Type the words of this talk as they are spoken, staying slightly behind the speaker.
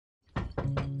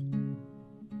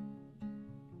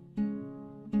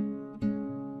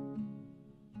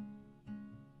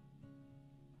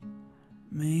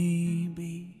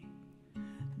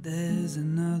there's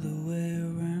another way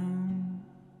around.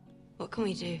 What can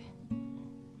we do?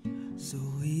 So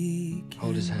we can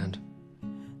Hold his hand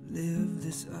live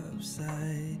this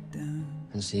upside down.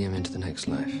 and see him into the next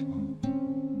life.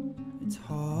 It's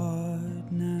hard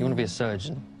now. You want to be a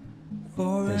surgeon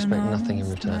for and expect an nothing in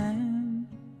honest return. man.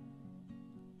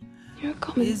 You're a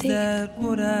common Is thief. that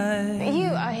what I You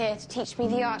are here to teach me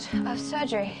the art of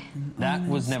surgery. That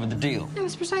was never the deal. That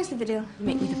was precisely the deal. You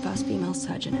make me the first female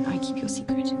surgeon and I keep your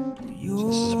secret. This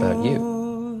is about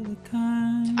you. the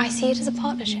kind I see it as a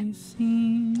partnership. you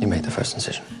seem You made the first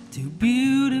incision. too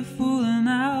beautiful and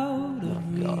out Oh,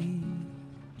 of God.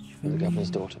 reach You're the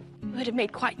governor's daughter. We would have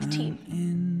made quite the team.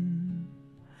 in.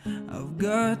 I've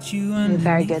got you You're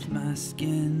very underneath good. my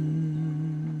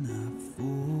skin. I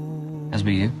fall As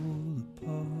be you.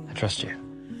 apart. I trust you.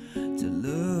 To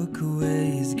look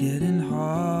away is getting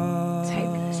hard. It's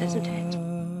hopeless, isn't it?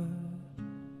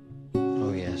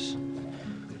 Oh, yes.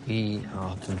 We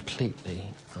are completely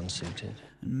unsuited.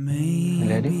 Maybe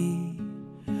ready?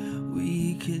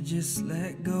 we could just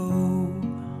let go.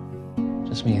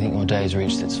 Just when you think your day's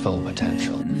reached its full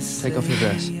potential. Take off your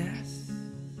dress. Yes,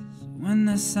 when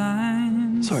the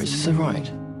signs Sorry, is this all right?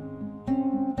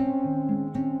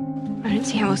 I don't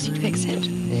see how else you'd fix it.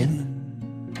 Ian?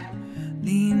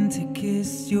 lean to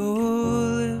kiss your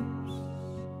lips,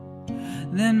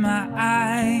 then my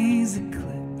eyes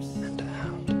eclipse, And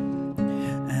out.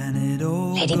 and it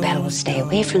all Lady Belle will stay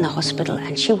away from the hospital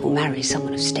and she will marry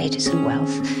someone of status and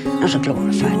wealth, not a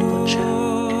glorified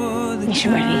butcher. We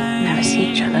should really never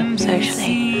see each other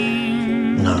socially.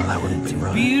 No, that wouldn't be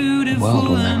right. The world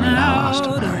will never allow us to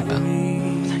marry, Belle.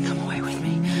 Then come away with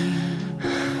me.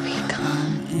 We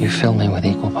can't. You fill me with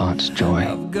equal parts joy.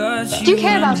 Do you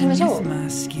care about him at all?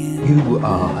 You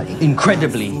are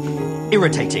incredibly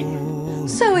irritating.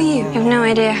 So are you. You have no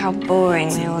idea how boring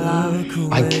they all are.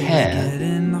 I care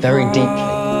very deeply.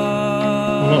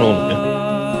 Not all of you.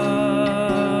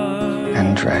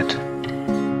 And dread.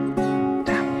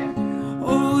 Damn you.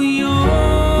 Oh,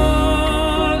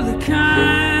 you're the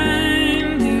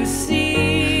kind who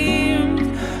seems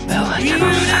Belle, I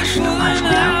cannot fashion a life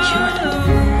without you.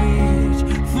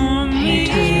 You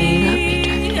tell me you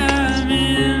love me, don't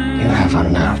you? You have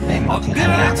unnerved me more than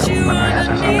any other woman I have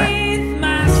ever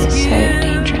met. This is so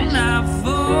dangerous. Yeah,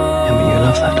 but you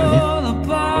love that, don't you?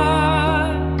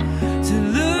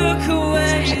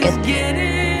 Such a good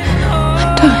thing.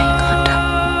 I'm dying, aren't I?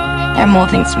 There are more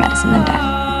things to medicine than death.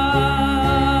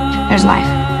 There's life.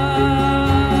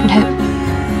 And hope.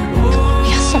 We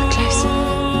are so close.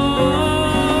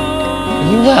 Are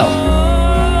you well?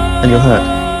 And you're hurt?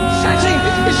 Fatty,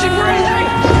 is she breathing?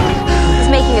 He's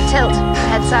making a tilt,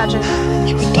 head surgeon.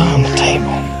 You would die on the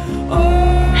table. I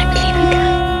believe he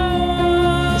can.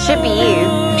 It should be you.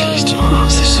 Please do not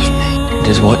ask this of me. It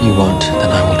is what you want,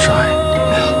 then I will try.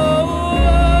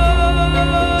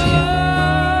 For you.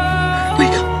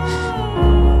 Wake up.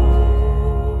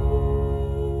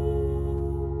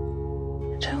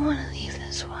 I don't want to leave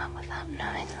this world without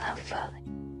knowing love fully.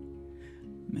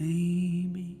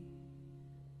 Maybe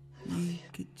we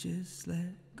could just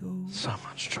let go So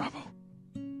much trouble.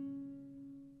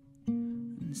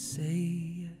 and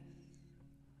say yes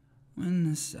when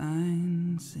the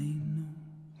signs say no.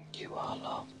 You are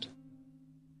loved.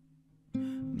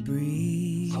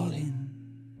 Breathe Fully. in,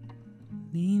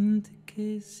 lean to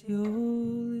kiss your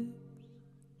lips,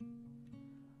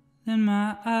 then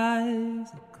my eyes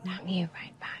are closed I'm you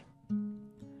right back.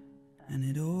 and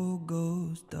it all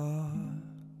goes dark.